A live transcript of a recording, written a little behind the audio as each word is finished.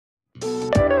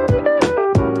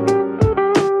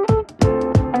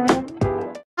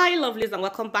lovelies, and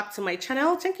welcome back to my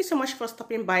channel. Thank you so much for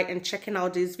stopping by and checking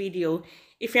out this video.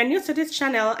 If you're new to this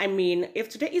channel, if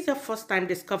today is your first time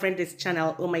discovering this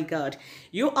channel, oh my god,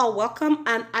 you are welcome,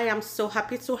 and I am so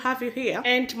happy to have you here.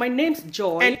 And my name's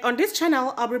Joy, and on this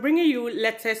channel I'll be bringing you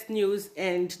latest news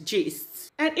and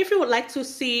gists. And if you would like to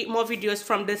see more videos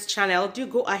from this channel, do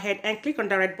go ahead and click on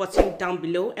the red button down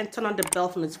below and turn on the bell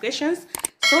for notifications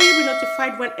so you'll be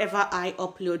notified whenever I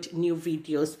upload new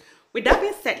videos. With that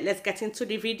being said, let's get into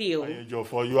the video.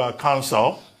 Ejiofor, you are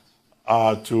counsel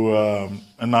to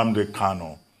Nnamdi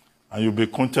Kanu, and you'll be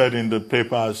quoted in the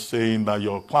papers saying that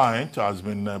your client has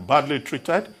been badly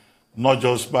treated, not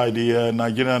just by the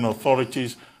Nigerian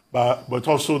authorities, but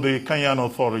also the Kenyan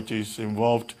authorities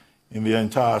involved in the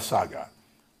entire saga.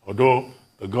 Although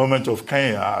the government of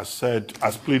Kenya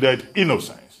has pleaded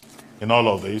innocence in all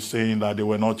of this, saying that they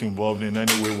were not involved in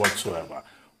any way whatsoever.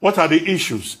 What are the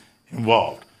issues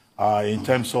involved in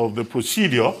terms of the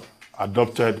procedure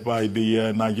adopted by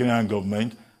the Nigerian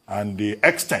government and the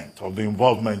extent of the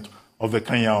involvement of the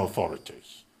Kenyan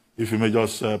authorities? If you may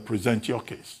just present your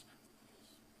case.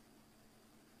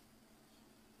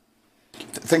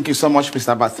 Thank you so much,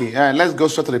 Mr. Bati. Let's go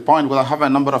straight to the point. Well, I have a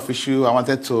number of issues I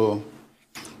wanted to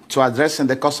address in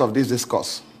the course of this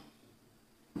discourse.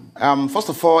 First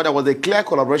of all, there was a clear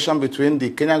collaboration between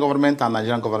the Kenyan government and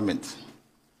Nigerian government.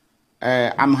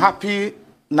 I'm happy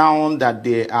now that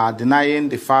they are denying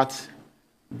the fact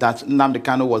that Nnamdi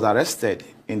Kanu was arrested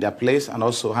in their place and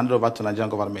also handed over to Nigerian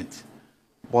government.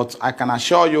 But I can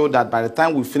assure you that by the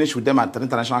time we finish with them at the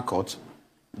international court,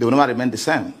 they will never remain the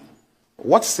same.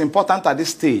 What's important at this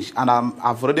stage, and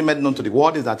I've already made known to the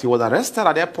world, is that he was arrested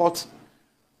at the airport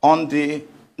on the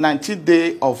 19th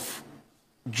day of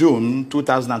June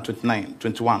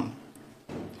 2021.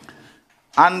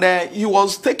 And he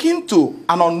was taken to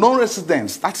an unknown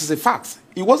residence. That is a fact.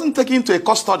 He wasn't taken to a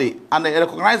custody, and they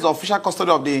recognized the official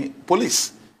custody of the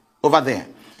police over there.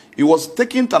 He was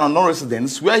taken to an unknown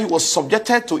residence where he was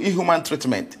subjected to inhuman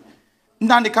treatment.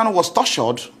 Nnamdi Kanu was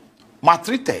tortured,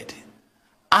 maltreated,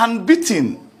 and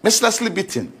beaten, mercilessly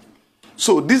beaten.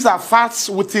 So these are facts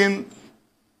within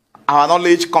our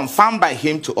knowledge, confirmed by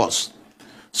him to us.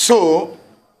 So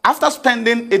after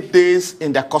spending 8 days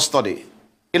in their custody,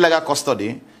 illegal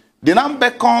custody, they now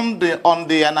beckoned on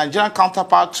the Nigerian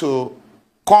counterpart to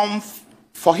come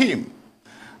for him.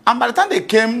 And by the time they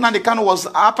came, Nnamdi Kanu was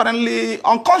apparently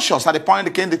unconscious at the point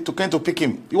they came to pick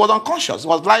him. He was unconscious. He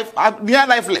was near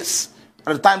lifeless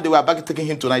at the time they were back taking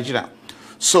him to Nigeria.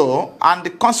 So,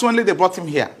 and consequently they brought him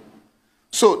here.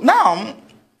 So now,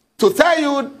 to tell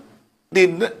you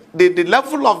the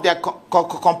level of their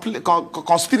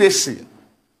conspiracy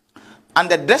and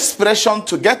the desperation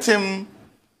to get him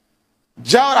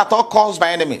jailed at all costs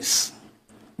by enemies.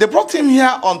 They brought him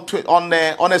here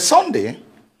on a Sunday,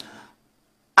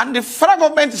 and the federal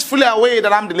government is fully aware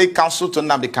that I'm the lead counsel to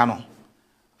Nnamdi Kanu.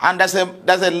 And there's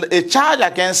a charge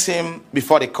against him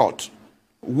before the court,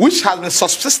 which has been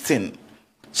subsisting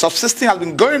has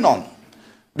been going on.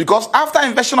 Because after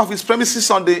invasion of his premises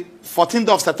on the 14th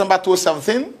of September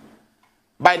 2017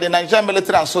 by the Nigerian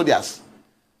military and soldiers,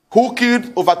 who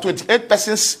killed over 28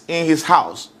 persons in his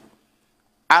house,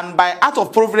 and by act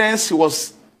of providence, he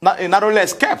was narrowly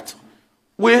escaped.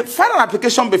 We filed an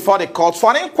application before the court for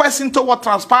an inquest into what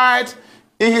transpired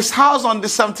in his house on the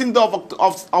 17th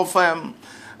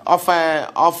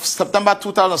of September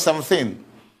 2017.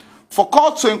 For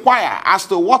court to inquire as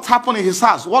to what happened in his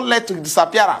house, what led to his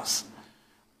disappearance.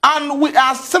 And we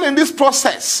are still in this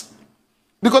process,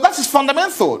 because that is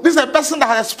fundamental. This is a person that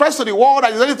has expressed to the world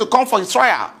that he's ready to come for his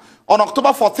trial on October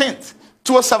 14th,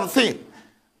 2017.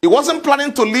 He wasn't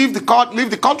planning to leave the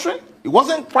country. He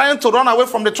wasn't planning to run away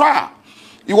from the trial.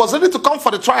 He was ready to come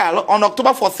for the trial on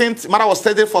October 14th. Matter was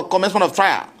stated for commencement of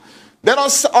trial. Then on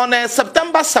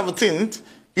September 17th,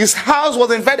 his house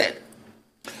was invaded.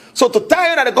 So to tell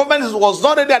you that the government was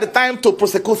not ready at the time to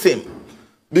prosecute him,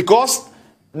 because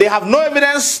they have no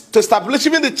evidence to establish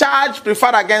even the charge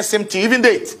preferred against him to even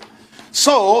date.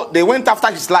 So they went after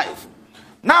his life.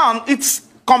 Now it's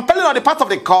compelling on the part of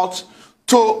the court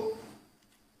to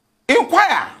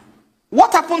inquire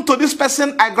what happened to this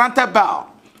person I granted bail.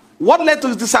 What led to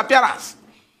his disappearance?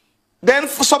 Then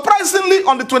surprisingly,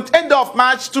 on the 28th of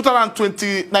March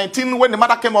 2019, when the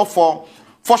matter came up for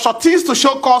sureties to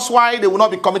show cause why they will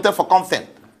not be committed for contempt,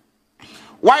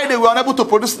 why they were unable to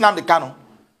produce Nnamdi Kanu.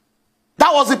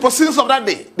 That was the proceedings of that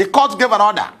day. The court gave an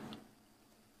order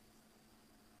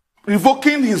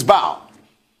revoking his bail.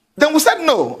 Then we said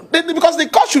no, because the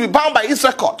court should be bound by its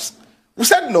records. We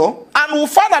said no, and we'll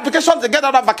file an application to get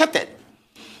that vacated.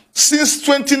 Since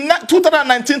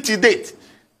 2019 to date,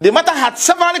 the matter had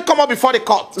severally come up before the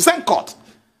court, the same court.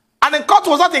 And the court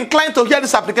was not inclined to hear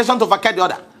this application to vacate the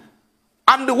order.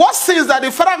 And the worst thing is that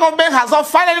the federal government has not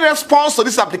filed any response to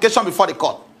this application before the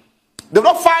court. They have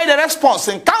not filed a response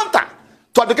in counter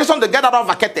to application to get that order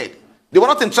vacated. They were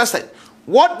not interested.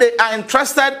 What they are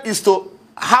interested is to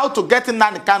how to get in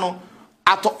Nnamdi Kanu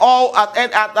at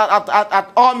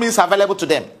all means available to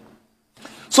them.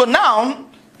 So now,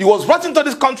 he was brought into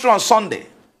this country on Sunday,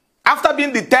 after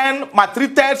being detained,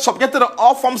 maltreated, subjected to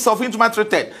all forms of inhuman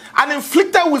treatment, and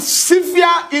inflicted with severe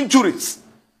injuries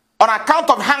on account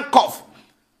of handcuff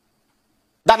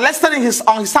that lasted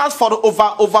on his hands for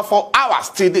over 4 hours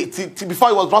till before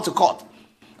he was brought to court.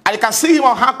 And you can see him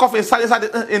on handcuff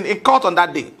in court on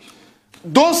that day.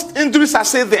 Those injuries are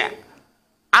still there.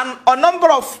 And a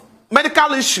number of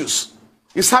medical issues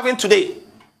he's having today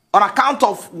on account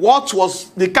of what was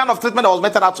the kind of treatment that was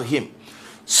meted out to him.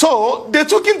 So they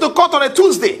took him to court on a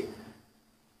Tuesday.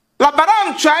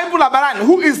 Labaran Chaibu Labaran,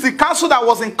 who is the counsel that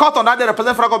was in court on that day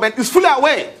representing federal government, is fully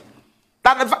aware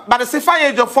that the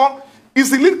Sefai Ejiofor is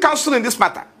the lead counsel in this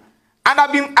matter. And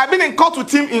I've been in court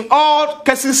with him in all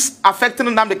cases affecting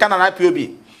Nnamdi Kanu and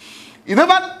IPOB. He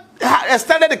never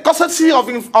extended the courtesy of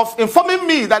informing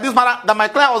me that that my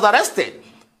client was arrested,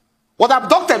 was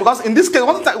abducted, because in this case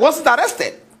wasn't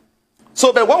arrested.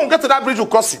 So, but when we get to that bridge, we'll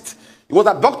cross it. He was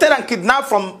abducted and kidnapped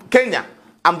from Kenya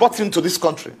and brought into this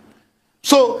country.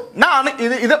 So now he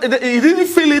didn't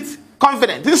feel it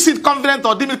confident, didn't see it confident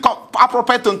or deem it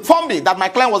appropriate to inform me that my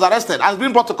client was arrested and has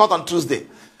been brought to court on Tuesday.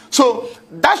 So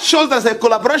that shows there's a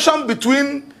collaboration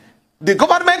between the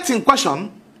government in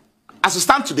question, as we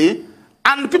stand today,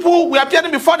 and the people who were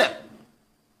appearing before them.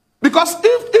 Because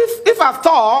if after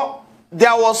all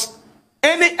there was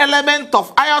any element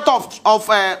of iota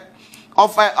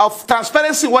of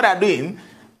transparency in what they're doing,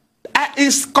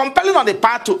 is compelling on the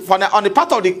part of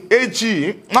the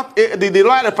AG, not the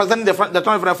lawyer representing the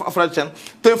Federation,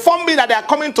 to inform me that they are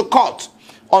coming to court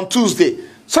on Tuesday,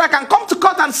 so I can come to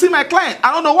court and see my client.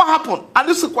 I don't know what happened, and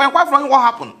this is quite from him what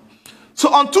happened.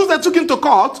 So on Tuesday, they took him to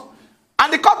court,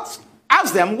 and the court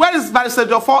asked them, "Where is Barrister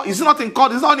Ejiofor? Is he not in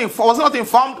court? Was he not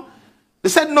informed?" They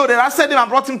said no. They arrested him and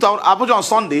brought him to Abuja on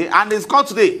Sunday, and he's called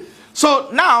today. So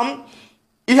now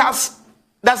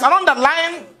there's an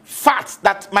underlying fact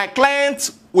that my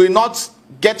client will not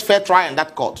get fair trial in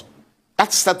that court.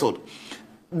 That's settled.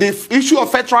 The issue of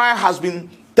fair trial has been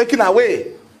taken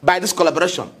away by this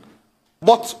collaboration.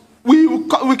 But we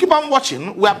keep on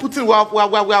watching. We are going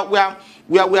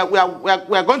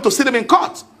to see them in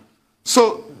court.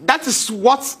 So that is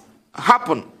what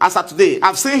happened as of today.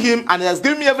 I've seen him, and he has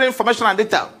given me every information and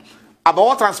detail about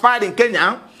what transpired in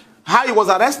Kenya, how he was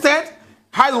arrested,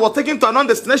 how he was taken to a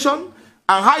non-destination,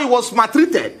 and how he was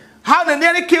maltreated, how they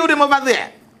nearly killed him over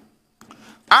there.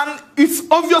 And it's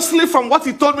obviously from what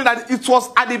he told me that it was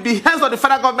at the behest of the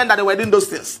federal government that they were doing those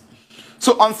things.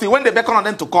 So until when they beckon on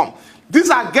them to come, these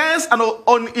are against an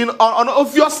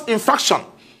obvious infraction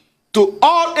to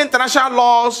all international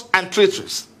laws and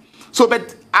treaties. So,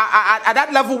 but at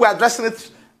that level, we're addressing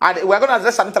it. We're going to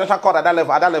address an international court at that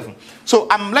level. So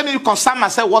let me concern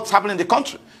myself what's happening in the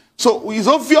country. So it's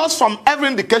obvious from every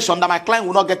indication that my client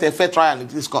will not get a fair trial in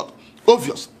this court.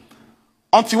 Obvious.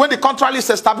 Until when the contrary is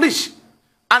established.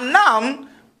 And now,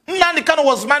 Nnamdi Kanu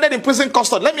was mandate in prison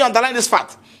custody. Let me underline this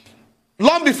fact.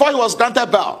 Long before he was granted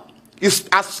bail, he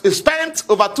spent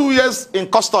over 2 years in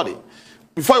custody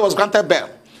before he was granted bail.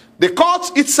 The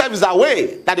court itself is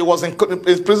aware that he was in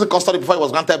prison custody before he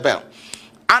was granted bail.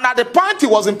 And at the point he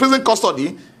was in prison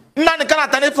custody, Nnamdi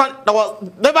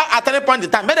Kanu never at any point in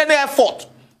time made any effort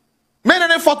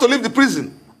to leave the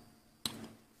prison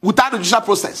without the judicial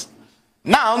process.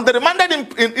 Now, they remanded him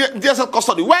in DSS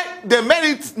custody, where they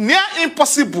made it near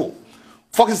impossible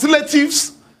for his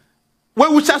relatives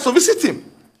which are to visit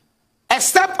him,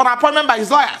 except on appointment by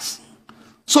his lawyers.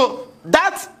 So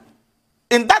that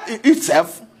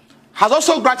itself has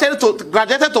also graduated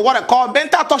to what I call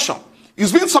mental torture.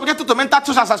 He's being subjected to mental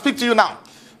torture as I speak to you now.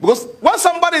 Because when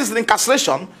somebody is in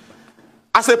incarceration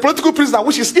as a political prisoner,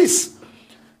 which is his,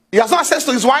 he has no access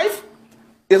to his wife,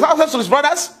 he has no access to his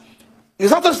brothers, he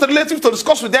has no access to relatives to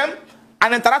discuss with them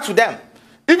and interact with them.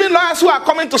 Even lawyers who are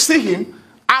coming to see him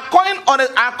are coming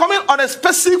on a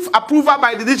specific approval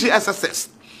by the DGSSS.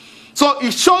 So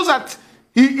it shows that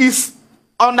he is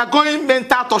undergoing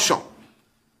mental torture.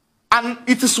 And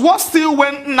it is worse still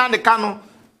when Nnamdi Kanu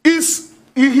is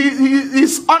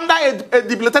under a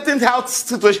debilitating health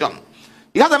situation.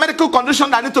 He has a medical condition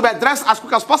that needs to be addressed as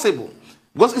quick as possible.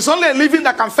 Because it's only a living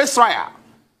that can face trial.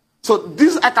 So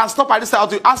this, I can stop at this time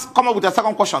to come up with a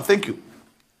second question. Thank you.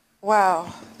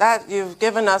 Wow, you've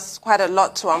given us quite a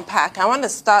lot to unpack. I want to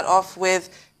start off with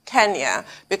Kenya,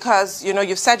 because, you know,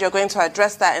 you've said you're going to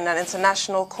address that in an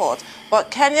international court.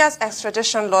 But Kenya's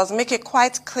extradition laws make it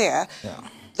quite clear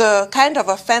the kind of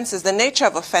offenses, the nature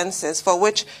of offenses for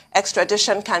which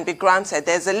extradition can be granted.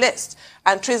 There's a list,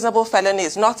 and treasonable felony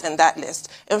is not in that list.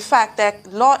 In fact, the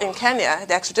law in Kenya,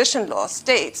 the extradition law,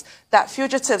 states that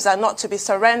fugitives are not to be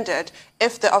surrendered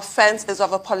if the offense is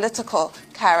of a political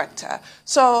character.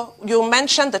 So you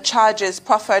mentioned the charges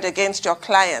proffered against your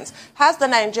clients. Has the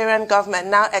Nigerian government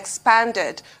now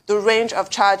expanded the range of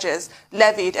charges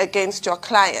levied against your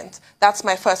client? That's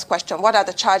my first question. What are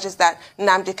the charges that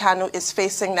Nnamdi Kanu is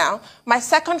facing now? My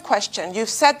second question, you've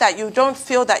said that you don't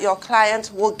feel that your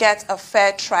client will get a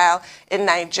fair trial in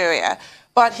Nigeria,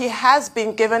 but he has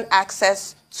been given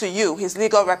access to you, his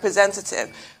legal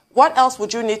representative. What else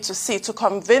would you need to see to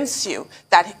convince you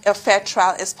that a fair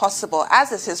trial is possible,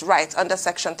 as is his right under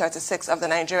Section 36 of the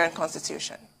Nigerian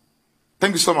Constitution?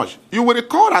 Thank you so much. You will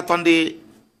recall that on the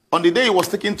day he was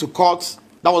taken to court,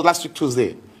 that was last week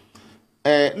Tuesday,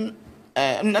 Nnamdi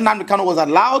Kanu was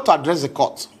allowed to address the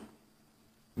court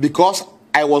because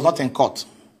I was not in court.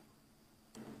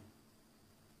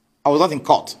 I was not in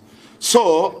court.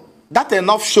 So that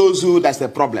enough shows you that's the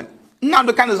problem. Nnamdi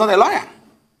Kanu is not a lawyer.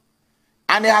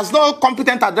 And he has no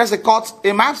competent to address the court.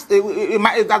 He might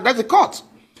address the court.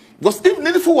 Because if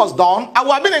needful was done, I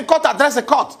would have been in court to address the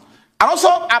court. And also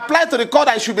apply to the court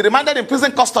that he should be remanded in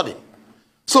prison custody.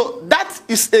 So that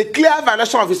is a clear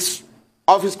violation of his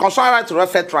constitutional right to a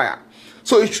fair trial.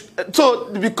 So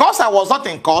because I was not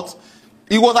in court,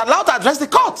 he was allowed to address the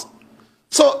court.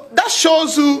 So that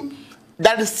shows you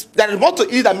that there is more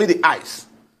to it than meet the eyes.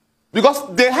 Because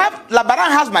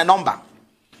Labaran has my number.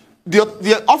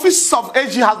 The office of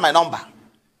AG has my number.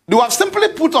 They have simply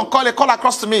put on a call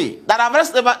across to me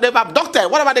that they've abducted,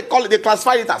 whatever they call it, they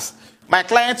classify it as my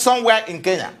client somewhere in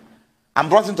Kenya. I'm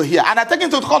brought into here. And I take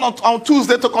him to court on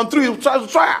Tuesday to continue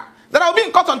trial. Then I'll be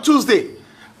in court on Tuesday.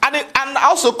 And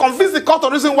also convince the court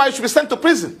of reason why he should be sent to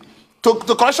prison, to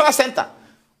correctional center.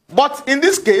 But in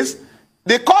this case,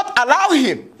 the court allow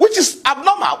him, which is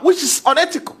abnormal, which is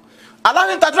unethical, allow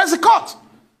him to address the court.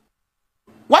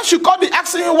 Why should court be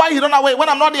asking him why he run away when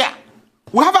I'm not there?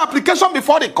 We have an application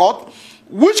before the court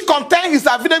which contains his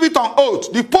affidavit on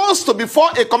oath, deposed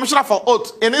before a commissioner for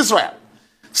oath in Israel,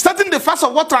 stating the facts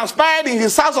of what transpired in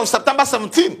his house on September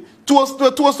 14,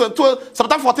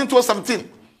 2017.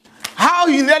 How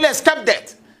he nearly escaped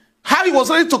death. How he was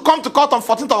ready to come to court on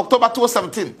 14th of October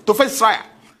 2017 to face trial.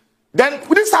 Then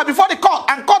this are before the court,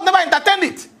 and court never entertained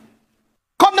it.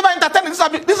 Court never entertained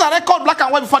it. These are record black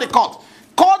and white before the court.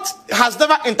 Court has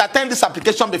never entertained this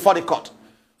application before the court.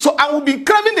 So I will be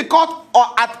craving the court or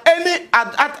at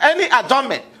any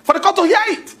adjournment for the court to hear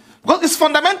it. Because it's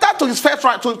fundamental to his fair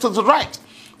trial, to the right.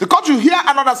 The court will hear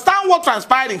and understand what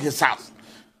transpired in his house.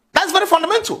 That's very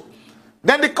fundamental.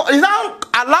 Then he's now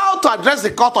allowed to address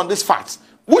the court on these facts,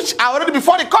 which are already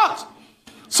before the court.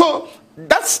 So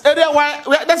that's area where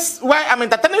I'm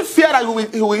entertaining fear that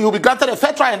he will be granted a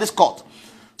fair trial in this court.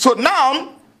 So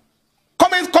now,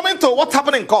 coming to what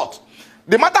happened in court,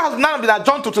 the matter has now been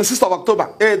adjourned to 26th of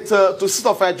October, to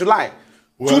 6th of July,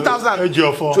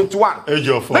 2021.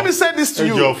 Ejiofor, let me say this to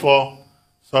you. Ejiofor,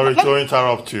 sorry to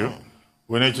interrupt you.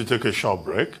 We need to take a short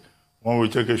break. When we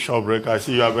take a short break, I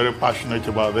see you are very passionate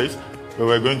about this. So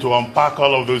we're going to unpack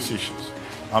all of those issues.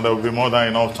 And there will be more than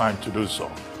enough time to do so.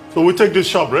 So we'll take this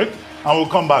short break and we'll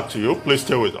come back to you. Please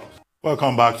stay with us.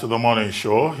 Welcome back to the morning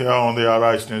show here on the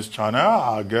Arise News channel.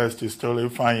 Our guest is still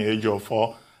Ifeanyi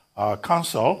Ejiofor,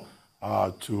 counsel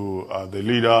to the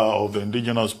leader of the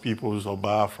indigenous peoples of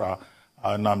Biafra,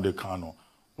 Nnamdi Kanu.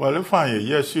 Well, Ifeanyi,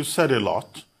 yes, you said a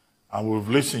lot and we've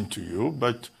listened to you,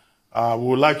 but we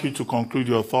would like you to conclude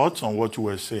your thoughts on what you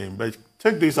were saying. But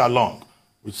take this along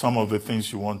with some of the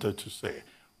things you wanted to say.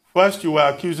 First, you were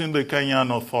accusing the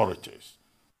Kenyan authorities.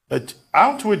 But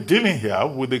aren't we dealing here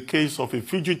with the case of a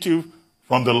fugitive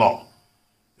from the law?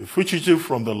 A fugitive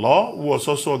from the law who was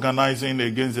also organizing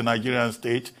against the Nigerian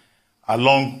state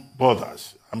along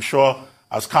borders. I'm sure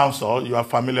as counsel, you are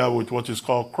familiar with what is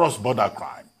called cross-border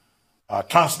crime,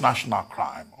 transnational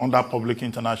crime under public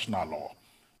international law,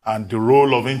 and the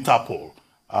role of Interpol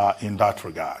in that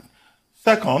regard.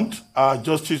 Second,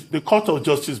 the Court of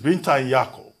Justice Binta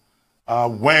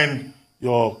Nyako, when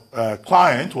your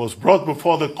client was brought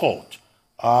before the court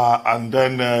and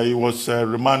then he was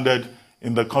remanded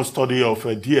in the custody of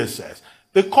DSS,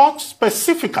 the court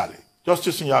specifically,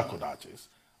 Justice Nyako that is,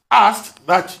 asked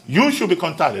that you should be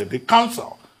contacted, the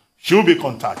counsel should be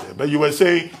contacted. But you were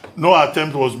saying no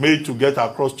attempt was made to get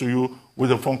across to you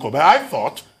with a phone call. But I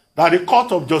thought that the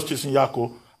Court of Justice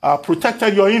Nyako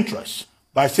protected your interests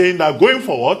by saying that going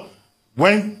forward,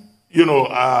 when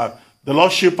the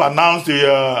Lordship announced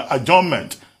the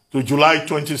adjournment to July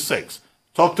 26,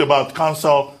 talked about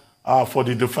counsel for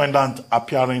the defendant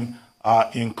appearing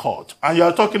in court. And you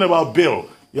are talking about bail.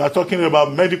 You are talking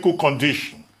about medical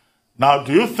condition. Now,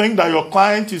 do you think that your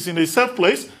client is in a safe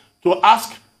place to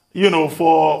ask,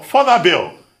 for further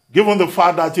bail, given the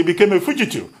fact that he became a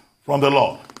fugitive from the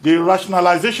law? The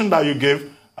rationalization that you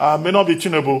gave may not be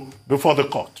tunable before the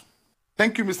court.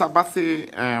 Thank you, Mr.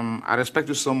 Bathy. I respect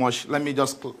you so much. Let me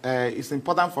just, it's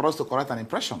important for us to correct an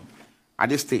impression at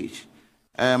this stage.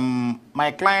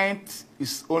 My client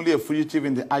is only a fugitive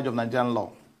in the eyes of Nigerian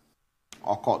law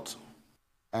or court.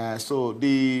 So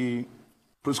the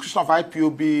prescription of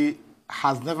IPOB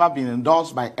has never been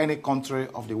endorsed by any country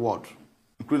of the world,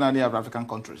 including any of African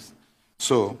countries.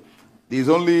 So there is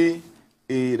only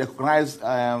a recognized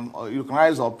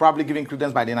or probably given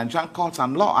credence by the Nigerian courts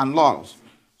and laws.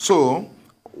 So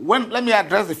let me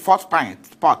address the fourth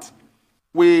part.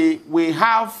 We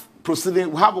have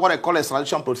what I call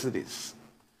extradition proceedings.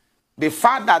 The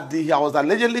fact that he was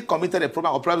allegedly committed a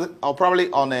problem or probably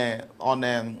on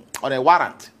a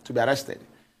warrant to be arrested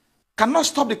cannot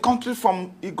stop the country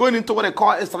from going into what they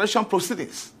call extradition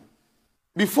proceedings.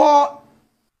 Before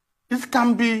it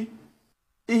can be,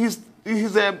 his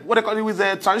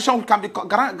extradition can be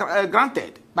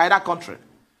granted by that country.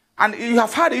 And you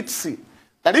have heard it see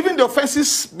that even the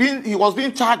offenses he was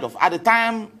being charged of at the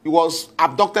time he was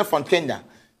abducted from Kenya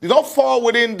did not fall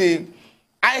within the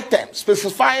items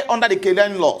specified under the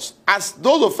Kenyan laws as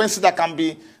those offenses that can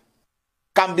be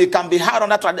held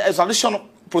under extradition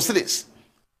proceedings.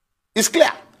 It's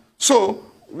clear. So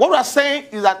what we are saying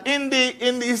is that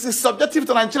it's subjective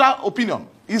to Nigerian opinion.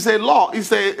 It's a law.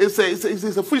 It's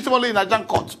a fugitive only in Nigerian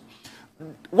court.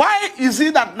 Why is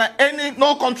it that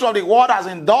no country of the world has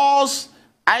endorsed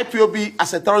IPOB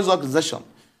as a terrorist organization?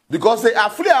 Because they are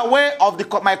fully aware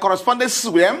of my correspondence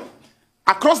with them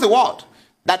across the world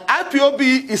that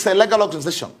IPOB is a legal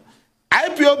organization.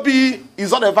 IPOB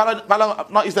is not a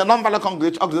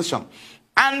non-violent organization.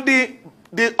 And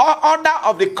the order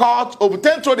of the court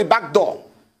obtained through the back door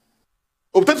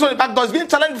is being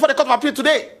challenged before the Court of Appeal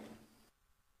today.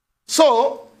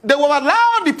 So they will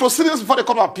allow the proceedings before the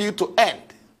Court of Appeal to end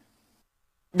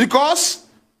because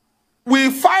we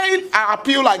filed an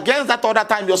appeal against that order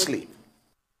timelessly,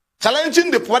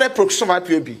 challenging the poetic prosecution of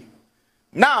IPOB.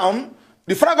 Now,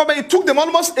 the federal government, it took them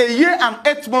almost a year and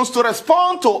 8 months to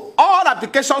respond to all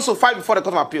applications to file before the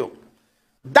Court of Appeal.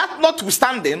 That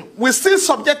notwithstanding, we still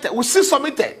submitted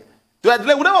to a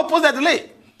delay. We never oppose the delay.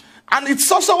 And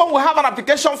it's also when we have an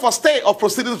application for stay of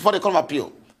proceedings before the Court of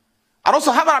Appeal. And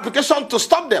also have an application to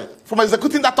stop them from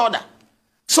executing that order.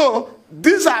 So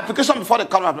these are applications before the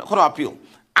Court of Appeal.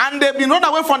 And they've been run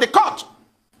away from the court.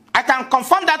 I can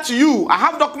confirm that to you. I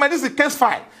have documented the case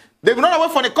file. They've been run away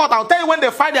from the court. I'll tell you when they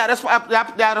file their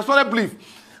respondent brief.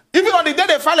 Even on the day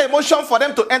they file a motion for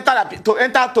them to enter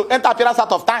appearance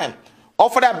out of time, or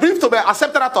for their brief to be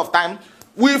accepted out of time,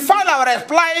 we file our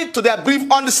reply to their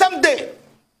brief on the same day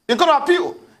in Court of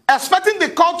Appeal, expecting the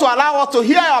court to allow us to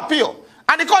hear our appeal.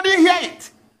 And the court didn't hear it.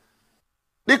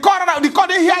 The court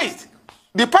didn't hear it.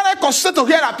 The panel constituted to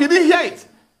hear our appeal, didn't hear it.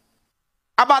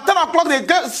 About 10 o'clock, they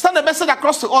send a message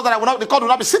across to us that the court will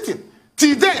not be sitting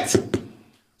till date.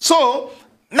 So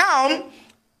now,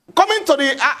 coming to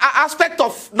the aspect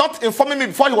of not informing me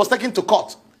before he was taken to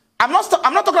court, I'm not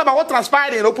talking about what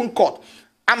transpired in open court.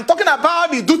 I'm talking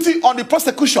about the duty on the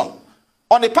prosecution,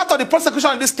 on the part of the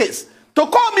prosecution in this case, to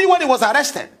call me when he was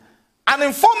arrested and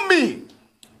inform me,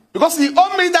 because he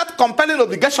owed me that compelling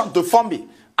obligation to inform me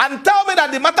and tell me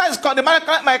that the matter is called, my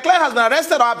client has been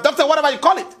arrested or abducted, whatever you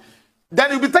call it.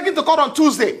 Then he'll be taken to court on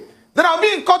Tuesday. Then I'll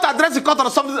be in court to address the court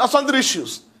on some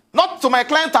issues, not to my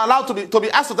client to allow to be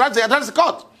asked to address the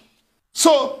court.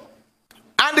 So,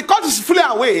 and the court is fully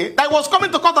aware that he was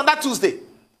coming to court on that Tuesday.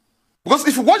 Because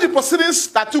if you watch the proceedings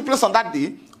that took place on that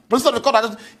day, president of the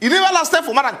court, he never lasted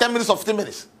for more than 10 minutes or 15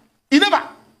 minutes. He never.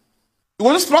 He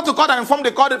was just brought to court and informed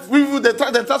the court,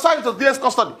 they transferred him to DS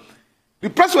custody. The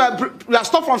press were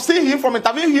stopped from seeing him, from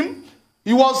interviewing him.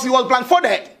 He was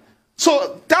blindfolded.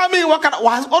 So tell me what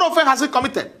offense has he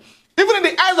committed? Even in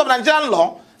the eyes of Nigerian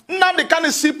law, Nnamdi Kanu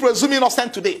is still presumed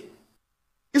innocent today.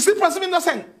 He's still presumed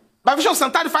innocent by virtue of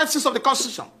Section 35(6) of the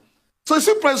Constitution. So he's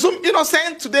still presumed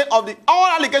innocent today of all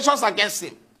allegations against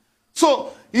him.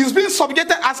 So he's being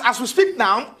subjugated as we speak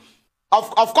now.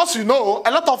 Of course, you know, a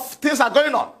lot of things are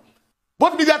going on.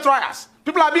 Both media trials.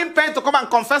 People are being paid to come and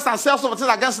confess and say some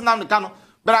things against Nnamdi Kanu.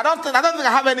 But I don't think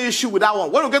I have any issue with that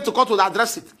one. When we get to court, we'll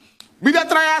address it. Media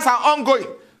trials are ongoing.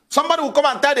 Somebody will come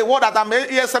and tell the world that I'm an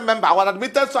ESM member. I was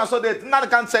admitted to, and so Nnamdi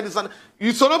Kanu said this.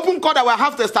 It's an open court that we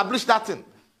have to establish that thing.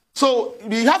 So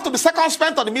we have to be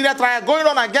circumspect on the media trial going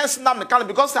on against Nnamdi Kanu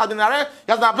because he has been arrested,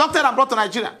 he has been abducted and brought to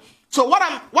Nigeria. So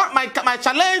what my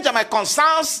challenge and my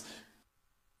concerns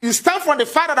is stem from the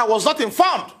fact that I was not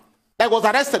informed that he was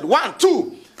arrested. 1,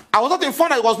 2, I was not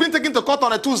informed that he was being taken to court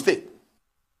on a Tuesday.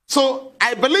 So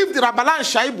I believe the Rabalan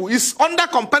Shaibu is under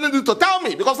compelling duty to tell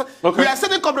me because we are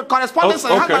sending correspondence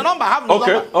and I have my number, I have no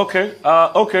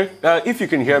number. If you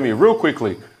can hear me real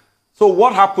quickly. So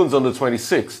what happens on the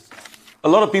 26th? A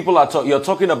lot of people are you're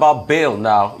talking about bail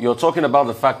now. You're talking about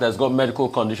the fact that he's got medical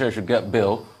condition, he should get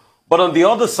bail. But on the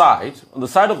other side, on the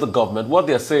side of the government, what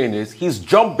they're saying is he's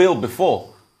jumped bail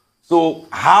before. So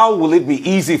how will it be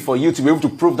easy for you to be able to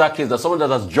prove that case that someone that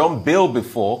has jumped bail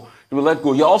before he will let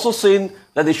go? You're also saying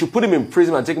that they should put him in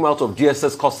prison and take him out of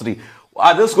GSS custody.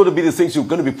 Are those going to be the things you're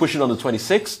going to be pushing on the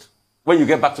 26th when you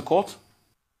get back to court?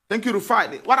 Thank you,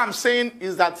 Rufai. What I'm saying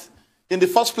is that in the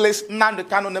first place, Nnamdi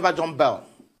Kanu never jumped bail.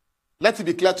 Let it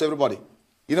be clear to everybody.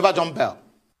 He never jumped bail.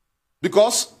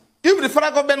 Because if the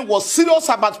federal government was serious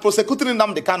about prosecuting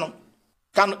Nnamdi Kanu,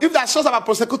 if they're serious about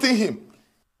prosecuting him,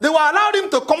 they will allow him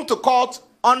to come to court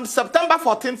on September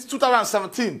 14th,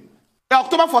 2017,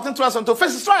 October 14th, 2017, to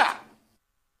face his trial.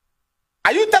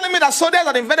 Are you telling me that soldiers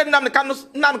that invaded Nnamdi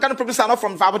Kanu province are not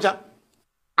from Abuja?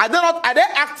 Are they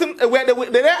acting where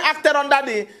they acted under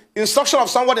the instruction of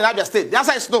someone in Abia State? The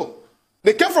answer is no.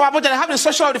 They came from Abuja, they have the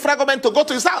instruction of the federal government to go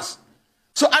to his house.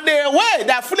 So, and they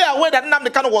are fully aware that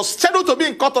Nnamdi Kanu was scheduled to be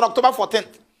in court on October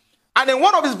 14th. And in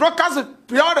one of his broadcasts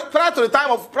prior to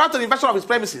the invasion of his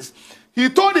premises, he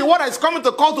told the world that he's coming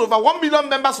to court to over 1 million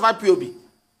members of IPOB.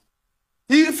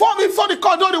 He informed the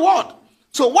court, told the world.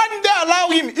 So why didn't they allow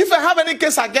him, if they have any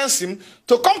case against him,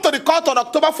 to come to the court on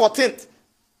October 14th?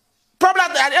 Probably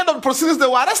at the end of the proceedings, they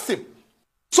will arrest him.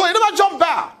 So he never jumped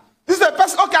back. This is a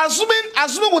person, okay,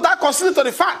 assuming without considering to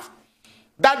the fact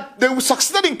that they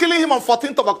succeeded in killing him on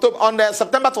 14th of October, on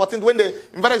September 14th, when they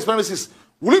invaded his premises,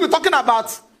 will we be talking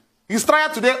about his trial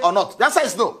today or not? The answer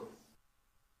is no.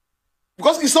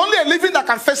 Because it's only a living that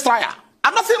can face trial,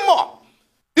 and nothing more.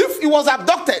 If he was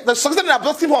abducted, they succeeded in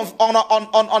abducting him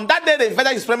on that day they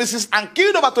invaded his premises and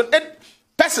killed over 28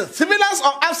 persons, civilians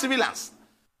or armed civilians,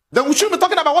 then we shouldn't be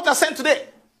talking about what they're saying today.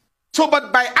 So,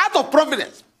 but by act of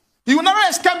providence, he will never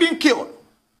escape being killed.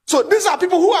 So these are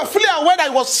people who are fully aware that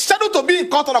he was scheduled to be in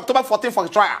court on October 14th for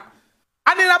his trial.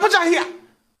 And in Abuja here.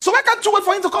 So why can't you wait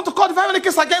for him to come to court if you have any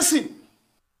case against him?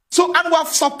 So, and we have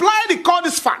supplied the court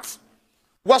these facts.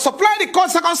 We have supplied the court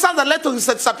circumstances that led to his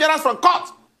disappearance from court.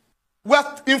 We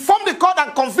have informed the court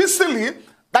and convincingly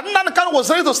that Nnamdi Kanu was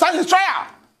ready to start his trial.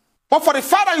 But for the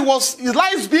fact that his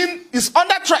life is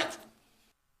under threat.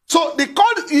 So the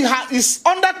court is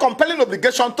under compelling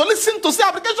obligation to listen to the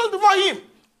applications before him.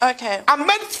 Okay. And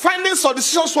make findings or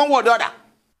decisions one way or the other.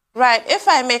 Right. If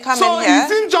I may come in here. So he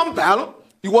didn't jump bail.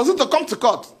 He wasn't to come to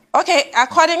court. Okay,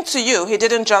 according to you, he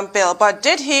didn't jump bail, but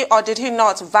did he or did he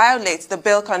not violate the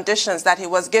bail conditions that he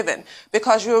was given?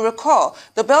 Because you recall,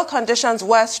 the bail conditions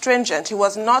were stringent. He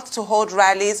was not to hold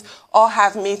rallies or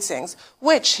have meetings,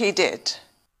 which he did.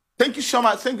 Thank you so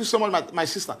much, my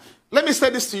sister. Let me say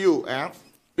this to you,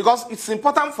 because it's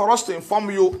important for us to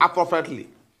inform you appropriately.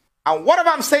 And whatever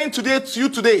I'm saying today to you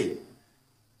today,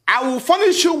 I will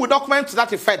furnish you with documents to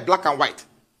that effect, black and white.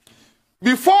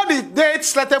 Before the date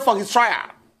slated for his trial,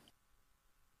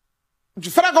 the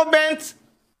federal government,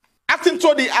 acting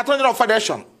through the Attorney General of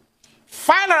Federation,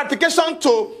 filed an application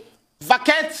to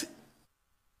vacate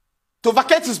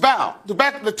his bail,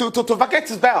 to vacate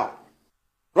his bail,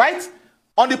 right?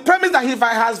 On the premise that he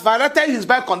has violated his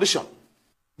bail condition.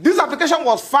 This application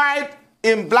was filed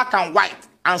in black and white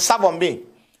and served on me.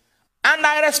 And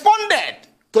I responded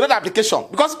to that application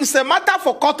because it's a matter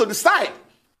for court to decide.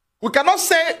 We cannot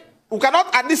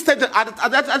at this stage,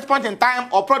 at that point in time,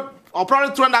 or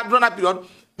probably during that period,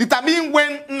 determine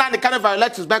when Nnamdi Kanu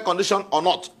violates his bail condition or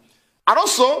not. And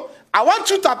also, I want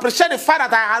you to appreciate the fact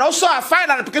that I had also filed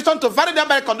an application to validate their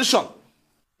bail condition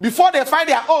before they file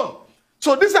their own.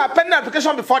 So this is a pending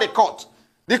application before the court.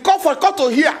 The court to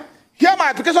hear my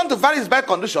application to validate his bail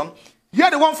condition, hear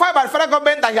the one filed by the federal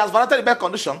government that he has violated the bail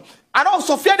condition, and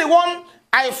also hear the one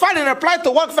I filed in reply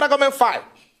to what the federal government filed,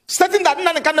 stating that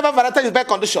Nnamdi Kanu never violated his bail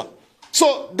condition.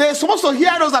 So they're supposed to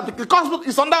hear those applications because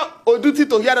it's under our duty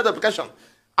to hear those applications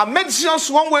and make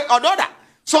decisions one way or the other.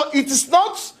 So it is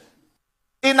not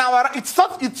in our it's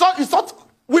not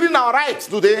within our rights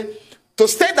today to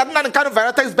state that Nnamdi Kanu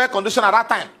violated his bail condition at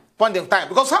that point in time,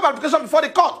 because we have an application before the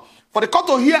court for the court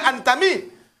to hear and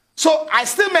determine. So I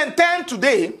still maintain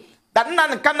today that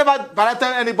Nnamdi Kanu never violated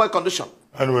any bail condition.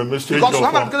 Anyway, Mr. Because we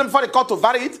have an application before the court to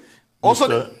vary it. Also,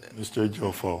 Mr.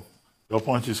 Ejiofor, your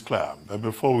point is clear. But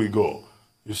before we go,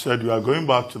 You said you are going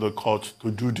back to the court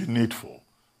to do the needful.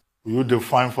 Will you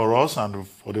define for us and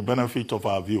for the benefit of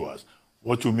our viewers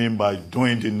what you mean by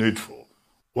doing the needful?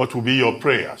 What will be your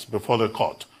prayers before the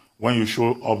court when you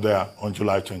show up there on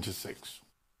July 26th?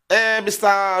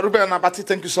 Mr. Ruben Abati,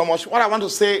 thank you so much. What I want to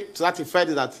say to that effect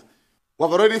is that we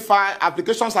have already filed,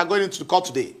 applications are going into the court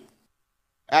today.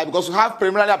 Because we have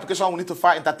preliminary application we need to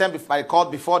file entertained by the court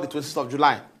before the 26th of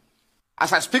July.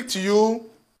 As I speak to you,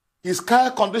 his care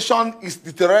condition is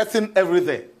deteriorating every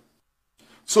day.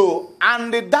 So,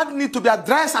 and that need to be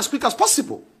addressed as quick as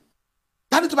possible.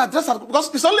 That need to be addressed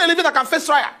because it's only a living that can face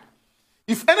trial.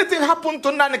 If anything happened to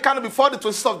Nnamdi Kanu before the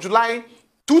 26th of July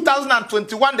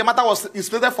 2021, the matter is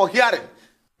slated for hearing.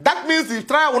 That means the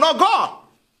trial will not go on.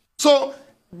 So,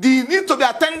 they need to be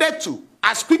attended to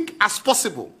as quick as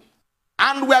possible.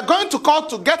 And we are going to court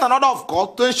to get an order of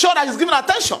court to ensure that he's given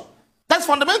attention. That's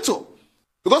fundamental.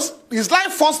 Because his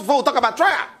life first before we talk about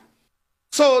trial.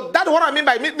 So that's what I mean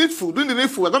by needful, doing the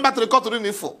needful. We're going back to the court to do the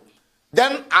needful.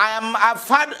 Then I've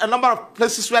had a number of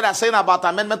places where they're saying about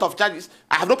amendment of charges.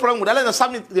 I have no problem with that. Let them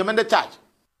submit the amended charge.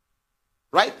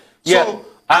 Right? Yeah. So,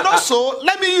 and also,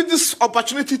 let me use this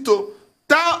opportunity to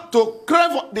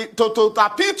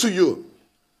appeal to you.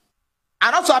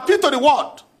 And also appeal to the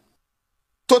world.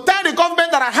 To tell the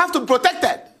government that I have to be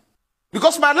protected.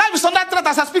 Because my life is under threat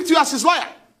as I speak to you as his lawyer.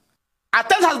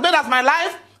 Attempt has made as my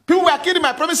life. People were killing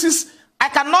my promises. I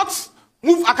cannot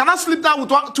move. I cannot sleep down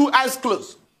with two eyes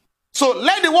closed. So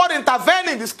let the world intervene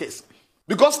in this case.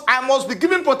 Because I must be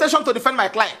given protection to defend my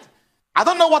client. I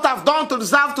don't know what I've done to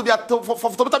deserve to be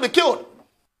killed.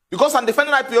 Because I'm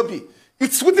defending IPOB.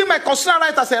 It's within my constitutional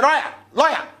right as a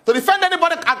lawyer to defend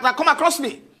anybody that come across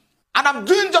me. And I'm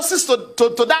doing justice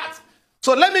to that.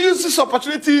 So let me use this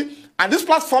opportunity and this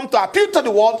platform to appeal to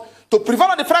the world to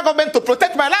prevent the federal government to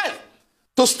protect my life,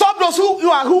 to stop those who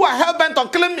are hell-bent on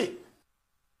killing me.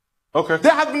 Okay. They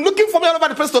have been looking for me all over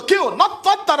the place to kill, not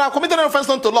that I committed an offense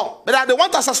to law, but that they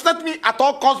want to assassinate me at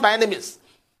all costs by enemies.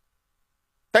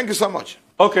 Thank you so much.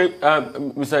 Okay,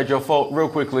 Mr. Ejiofor, real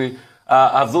quickly,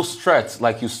 have those threats,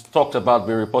 like you talked about,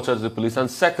 been reported to the police? And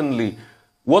secondly,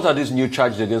 what are these new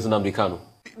charges against Nnamdi Kanu?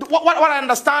 What I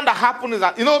understand that happened is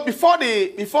that, you know, before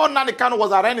Nnamdi Kanu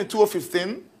was arraigned in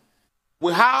 2015,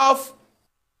 we have,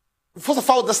 first of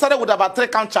all, they started with about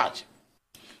 3-count charge.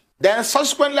 Then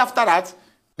subsequently after that,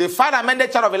 they filed an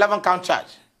amended charge of 11-count charge.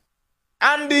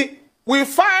 And we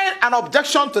filed an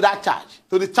objection to that charge,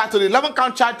 to the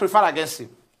 11-count charge preferred against him.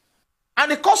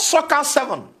 And the court struck out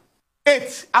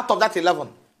 8 out of that 11,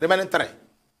 remaining 3.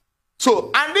 So,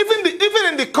 and even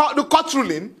in the court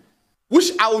ruling,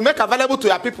 which I will make available to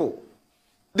your people,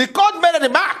 the court made a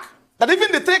remark that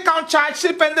even the 3-count charge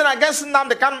still pending against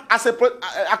Nnamdi Kanu as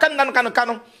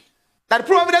Kanu, that the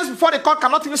proof evidence before the court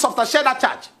cannot even substantiate that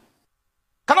charge.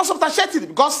 Cannot substantiate it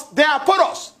because they are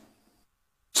porous.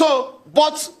 So,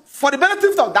 but for the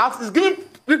benefit of that, it's giving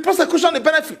the prosecution the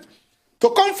benefit to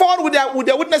come forward with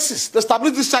their witnesses to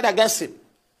establish this charge against him.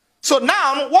 So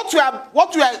now, what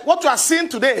we are seeing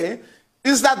today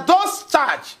is that those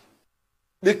charges,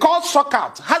 the court struck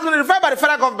out, has been referred by the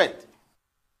federal government.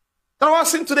 That's what we're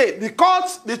seeing today. The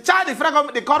charge, the federal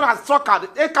government, the court has struck out,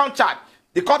 the 8-count charge,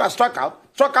 the court has struck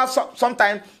out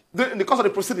sometime in the course of the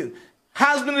proceeding,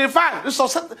 has been referred,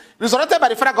 resurrected by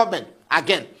the federal government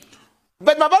again.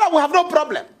 But my brother, we have no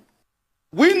problem.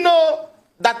 We know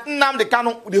that Nnamdi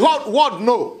Kanu, the whole world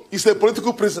know, is a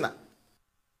political prisoner.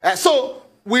 So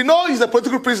we know he's a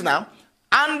political prisoner,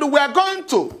 and we are going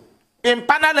to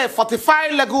impanel a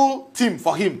 45 legal team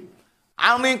for him.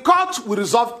 And in court, we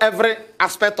resolve every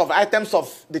aspect of the items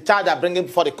of the charge they are bringing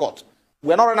before the court.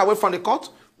 We are not running away from the court.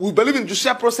 We believe in the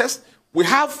judicial process. We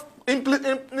have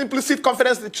implicit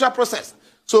confidence in the judicial process.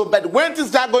 So, but when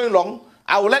things are going wrong,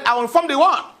 I will inform the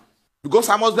world, because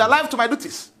I must be alive to my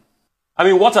duties. I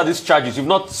mean, what are these charges? You've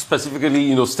not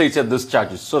specifically, stated these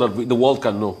charges so that the world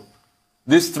can know.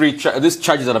 These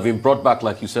charges that have been brought back,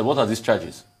 like you said, what are these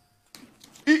charges?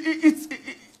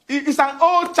 It's an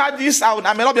old charges.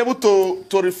 I may not be able to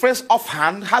rephrase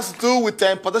offhand. Has to do with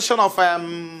the possession of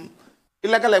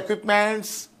illegal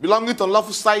equipment belonging to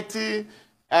unlawful society,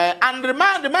 and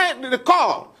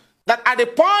recall that at the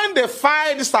point they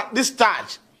filed this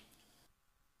charge,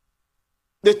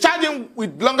 they charge him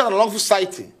with belonging to unlawful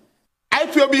society.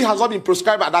 IPOB has not been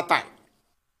prescribed at that time,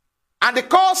 and the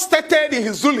court stated in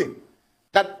his ruling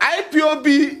that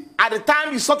IPOB at the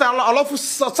time is not an unlawful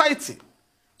society.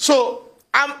 So,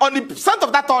 on the strength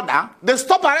of that order, they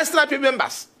stop arresting IPOB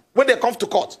members when they come to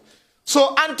court.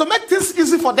 So, and to make things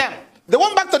easy for them, they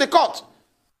went back to the court.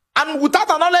 And without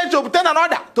a knowledge, obtain an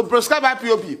order to prescribe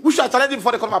IPOB, which I challenged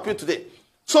before the Court of Appeal today.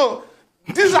 So,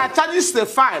 These are charges they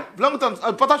filed, belonging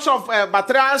to production of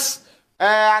materials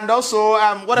and also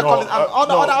what they call it,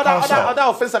 other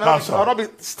offenses will not be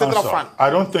stated up front. I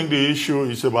don't think the issue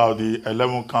is about the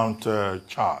 11-count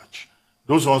charge.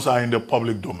 Those ones are in the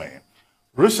public domain.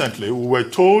 Recently, we were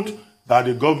told that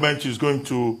the government is going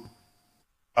to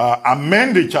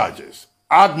amend the charges,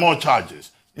 add more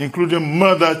charges, including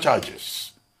murder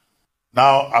charges.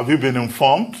 Now, have you been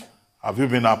informed? Have you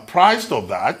been apprised of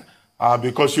that?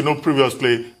 Because, you know,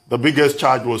 previously, the biggest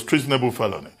charge was treasonable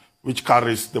felony, which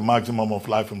carries the maximum of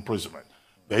life imprisonment.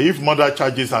 But if murder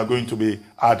charges are going to be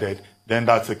added, then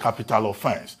that's a capital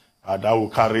offense that will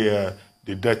carry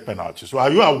the death penalty. So are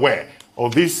you aware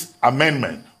of this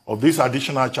amendment, of these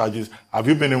additional charges? Have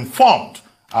you been informed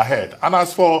ahead? And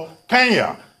as for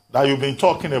Kenya, that you've been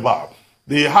talking about,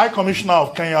 the High Commissioner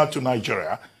of Kenya to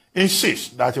Nigeria insists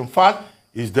that, in fact,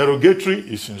 it's derogatory,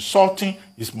 it's insulting,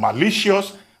 it's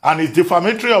malicious, and it's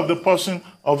defamatory of the person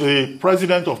of the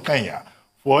president of Kenya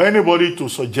for anybody to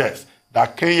suggest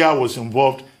that Kenya was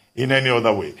involved in any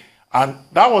other way. And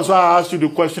that was why I asked you the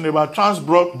question about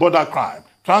trans-border crime,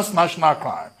 transnational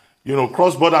crime, you know,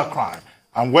 cross-border crime,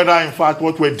 and whether, in fact,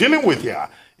 what we're dealing with here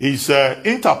is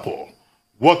Interpol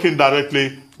working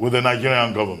directly with the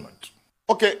Nigerian government.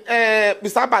 Okay,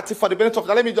 Mr. Abati, for the benefit of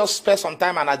that, let me just spare some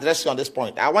time and address you on this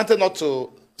point. I wanted not to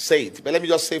say it, but let me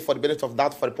just say for the benefit of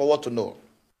that, for the world to know.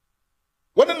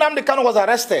 When Nnamdi Kanu was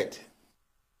arrested,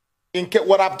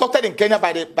 abducted in Kenya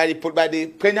by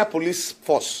the Kenya police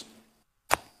force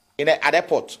at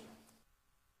airport,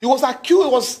 he was accused.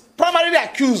 He was primarily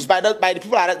accused by the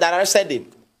people that arrested him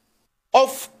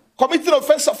of committing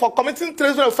offense, for committing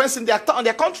treason offense in their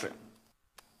country.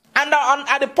 And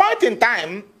at the point in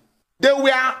time, they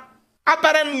were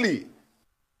apparently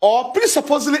or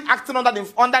presupposedly acting under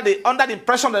the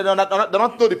impression that they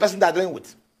don't know the person they're dealing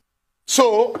with.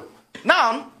 So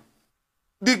now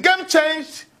the game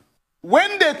changed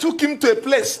when they took him to a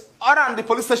place other than the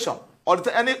police station or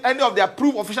any of the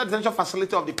approved official detention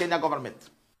facility of the Kenya government.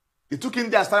 They took him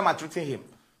there and started maltreating him.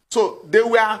 So they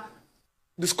were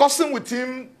discussing with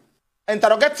him,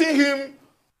 interrogating him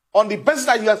on the basis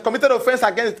that he has committed offense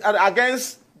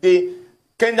against the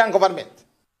Kenyan government.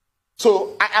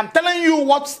 So I am telling you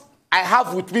what I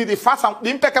have with me, the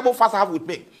impeccable facts I have with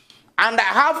me. And I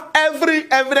have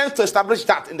every evidence to establish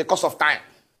that in the course of time.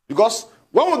 Because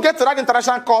when we get to that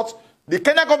international court, the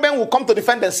Kenyan government will come to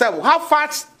defend themselves. We'll have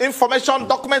facts, information,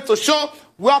 documents to show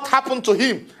what happened to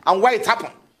him and where it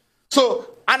happened.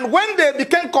 So, and when they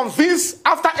became convinced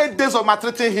after 8 days of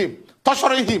maltreating him,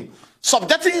 torturing him,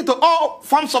 subjecting him to all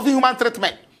forms of inhuman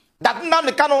treatment, that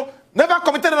Nnamdi Kanu never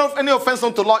committed any offense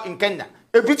unto law in Kenya,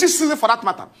 a British citizen for that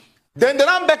matter. Then they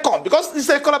ran back on, because it's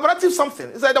a collaborative something.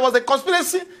 It's like there was a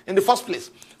conspiracy in the first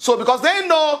place. So because they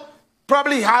know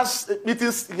probably he has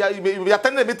meetings, he will be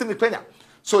attending a meeting in Kenya.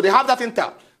 So they have that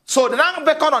intel. So they ran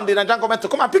back on the Nigerian government to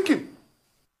come and pick him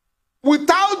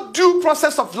without due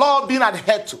process of law being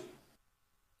adhered to.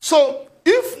 So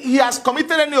if he has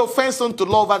committed any offense unto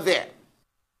law over there,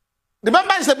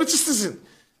 remember he's a British citizen,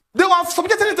 they were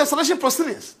subjected into extradition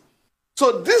proceedings.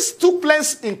 So this took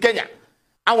place in Kenya.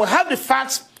 And we have the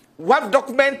facts, we have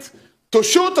documents to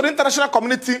show to the international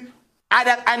community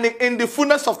and in the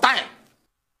fullness of time.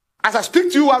 As I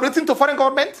speak to you, I've written to foreign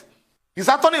government. His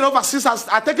attorney in overseas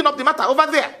are taking up the matter over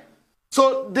there.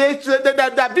 So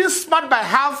they're being smart by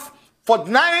half for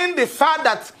denying the fact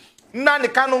that Nnamdi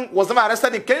Kanu was never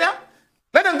arrested in Kenya.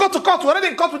 Let them go to court. We're already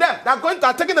in court with them.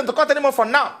 They're taking them to court anymore for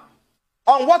now.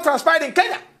 On what transpired in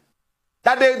Kenya.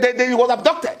 That he was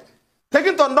abducted,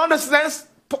 taken to non-residence,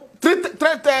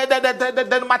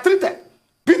 maltreated,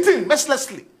 beaten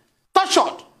mercilessly,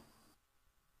 tortured.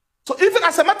 So even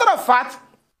as a matter of fact,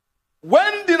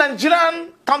 when the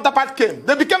Nigerian counterpart came,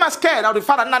 they became scared of the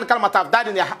fact that Nnamdi Kanu might have died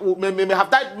in their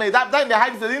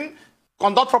hiding. They didn't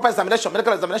conduct proper examination,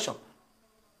 medical examination.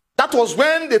 That was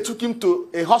when they took him to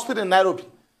a hospital in Nairobi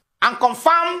and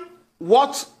confirmed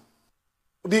what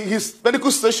his medical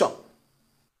situation.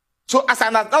 So as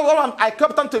I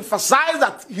kept on to emphasize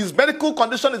that his medical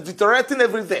condition is deteriorating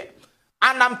every day.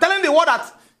 And I'm telling the world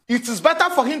that it is better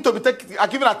for him to be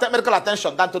given medical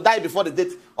attention than to die before the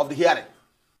date of the hearing.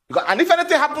 And if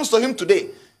anything happens to him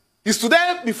today, he's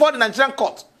today before the Nigerian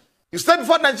court. He's stay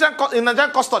before the Nigerian court, in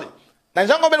Nigerian custody. The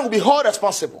Nigerian government will be held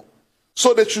responsible.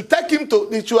 So they should take him to,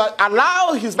 they should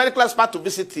allow his medical expert to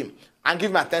visit him and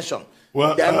give him attention.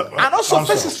 Well, and also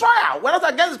face his trial. We're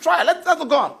not against the trial. Let's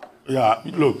go on. Yeah,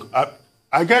 look,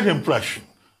 I get the impression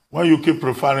when you keep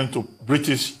referring to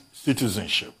British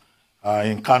citizenship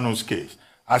in Kanu's case,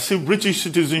 as if British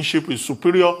citizenship is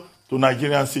superior to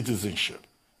Nigerian citizenship.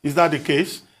 Is that the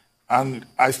case? And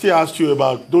I still asked you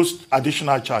about those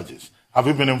additional charges. Have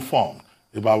you been informed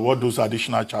about what those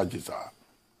additional charges are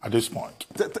at this point?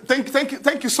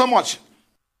 Thank you so much.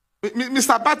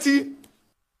 Mr. Batty,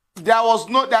 there was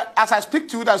no, as I speak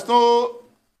to you, there's no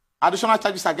additional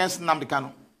charges against Nnamdi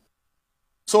Kanu.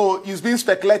 So it's being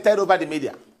speculated over the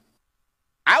media.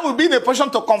 I will be in a position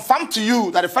to confirm to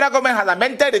you that the federal government has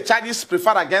amended the charges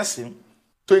preferred against him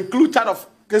to include charge of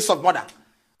case of murder.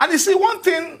 And you see, one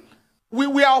thing,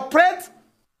 we operate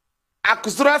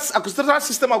accusatorial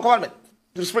system of government.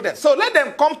 So let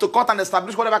them come to court and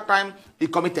establish whatever crime he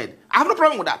committed. I have no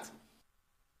problem with that.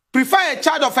 Prefer a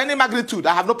charge of any magnitude,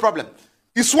 I have no problem.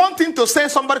 It's one thing to say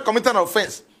somebody committed an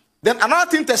offense, then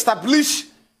another thing to establish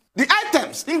the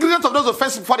items, ingredients of those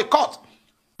offenses before the court.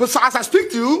 But so as I speak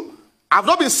to you, I've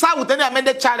not been served with any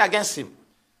amended charge against him.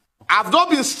 I've not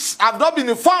been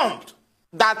informed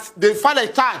that they filed a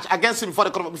charge against him before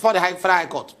the High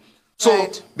Court. So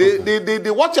right.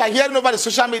 What you are hearing over the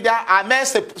social media are mere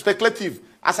speculative,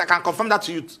 as I can confirm that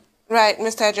to you. Right,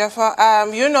 Mr.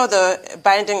 Ejiofor, you know the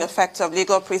binding effect of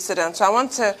legal precedent. So I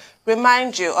want to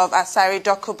remind you of Asari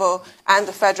Dokubo and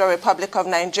the Federal Republic of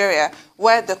Nigeria,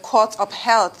 where the court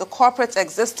upheld the corporate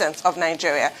existence of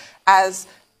Nigeria as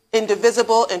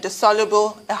indivisible,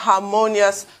 indissoluble, a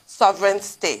harmonious sovereign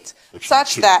state,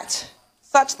 such that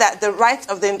the rights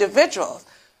of the individuals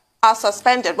are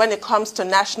suspended when it comes to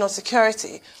national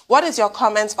security. What is your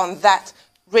comment on that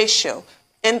ratio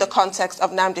in the context of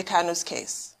Nnamdi Kanu's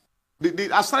case? The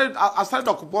Asari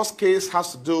Dokubo's case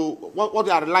has to do, what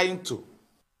they are relying to,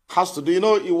 has to do,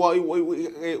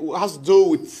 it has to do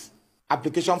with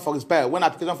application for his bail, when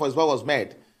application for his bail was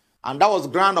made. And that was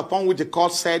ground upon which the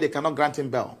court said they cannot grant him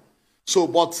bail. So,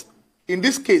 but in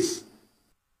this case,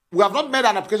 we have not made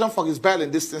an application for his bail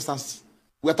in this instance.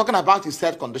 We are talking about his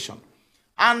health condition.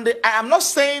 And I am not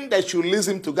saying that you should release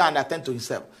him to go and attend to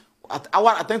himself. I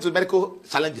want to attend to medical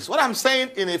challenges. What I'm saying,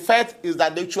 in effect, is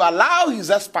that they should allow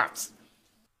his experts.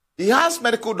 He has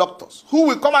medical doctors who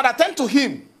will come and attend to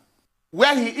him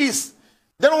where he is.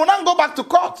 Then we'll not go back to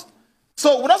court.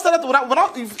 So we're not started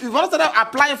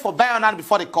applying for bail now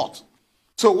before the court.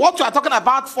 So what you are talking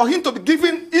about, for him to be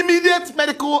given immediate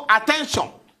medical attention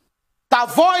to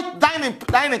avoid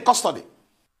dying in custody,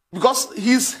 because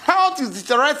his health is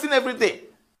deteriorating every day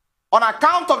on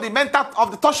account of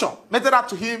the torture meted out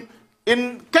to him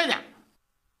in Kenya,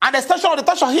 and the extension of the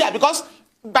torture here, because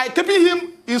by keeping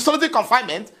him in solitary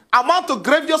confinement amount to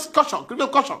grievous torture.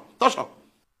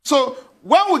 So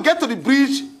when we get to the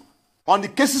bridge on the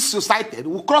cases you cited,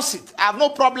 we'll cross it. I have no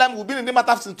problem. We've been in the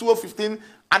matter since 2015,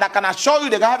 and I can assure you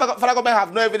the federal government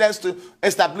have no evidence to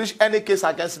establish any case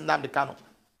against Nnamdi Kanu.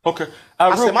 Okay.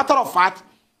 As a matter of fact,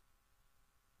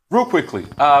 real quickly,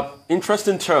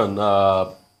 interesting turn,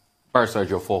 Barrister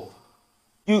Ejiofor.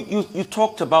 You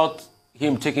talked about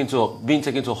him being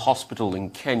taken to a hospital in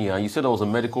Kenya. You said there was a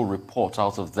medical report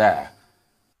out of there.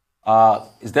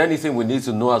 Is there anything we need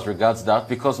to know as regards that?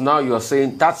 Because now you are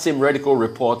saying that same medical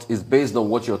report is based on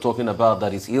what you're talking about,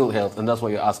 that is ill health, and that's why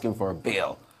you're asking for a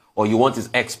bail. Or you want his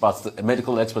experts, a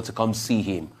medical expert, to come see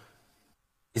him.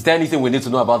 Is there anything we need to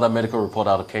know about that medical report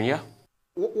out of Kenya?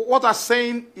 What I'm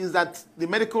saying is that the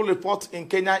medical report in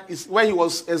Kenya is where he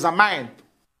was examined,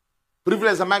 briefly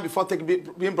examined before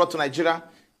being brought to Nigeria,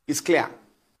 is clear.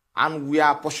 And we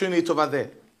are pursuing it over there.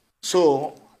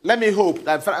 So let me hope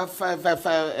that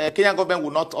Kenyan government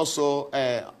will not also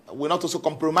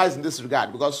compromise in this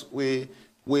regard, because we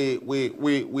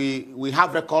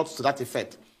have records to that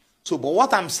effect. So, but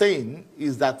what I'm saying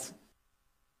is that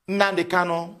Nnamdi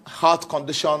Kanu's health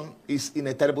condition is in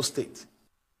a terrible state.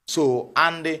 So,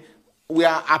 and we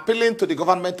are appealing to the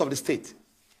government of the state,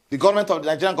 the government of the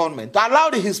Nigerian government, to allow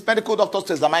his medical doctors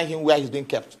to examine him where he's being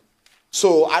kept.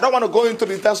 So, I don't want to go into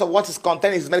the details of what is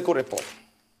contained in his medical report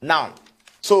now.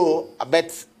 So,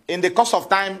 but in the course of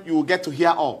time, you will get to hear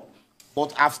all.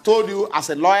 But I've told you, as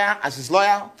a lawyer, as his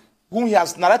lawyer, whom he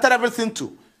has narrated everything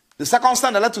to, the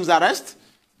circumstance that led to his arrest,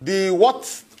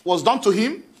 what was done to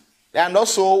him, and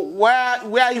also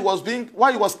where he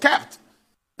was kept.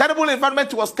 Terrible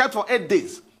environment. He was kept for 8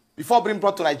 days before being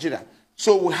brought to Nigeria.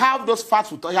 So we have those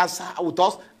facts with us,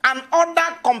 and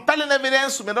other compelling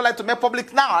evidence we may not like to make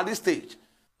public now at this stage,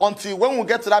 until when we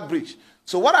get to that bridge.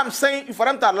 So what I'm saying is for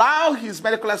them to allow his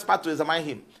medical expert to examine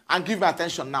him and give him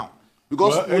attention now,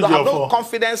 because we have no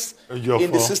confidence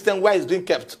in the system where he's being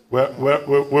kept. We've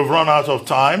run out of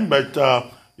time, but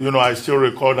I still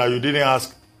recall that you didn't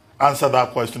answer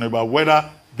that question about whether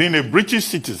being a British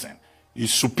citizen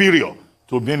is superior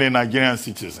to being a Nigerian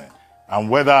citizen, and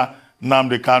whether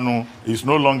Nnamdi Kanu is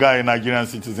no longer a Nigerian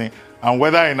citizen, and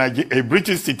whether a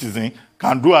British citizen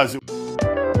can do as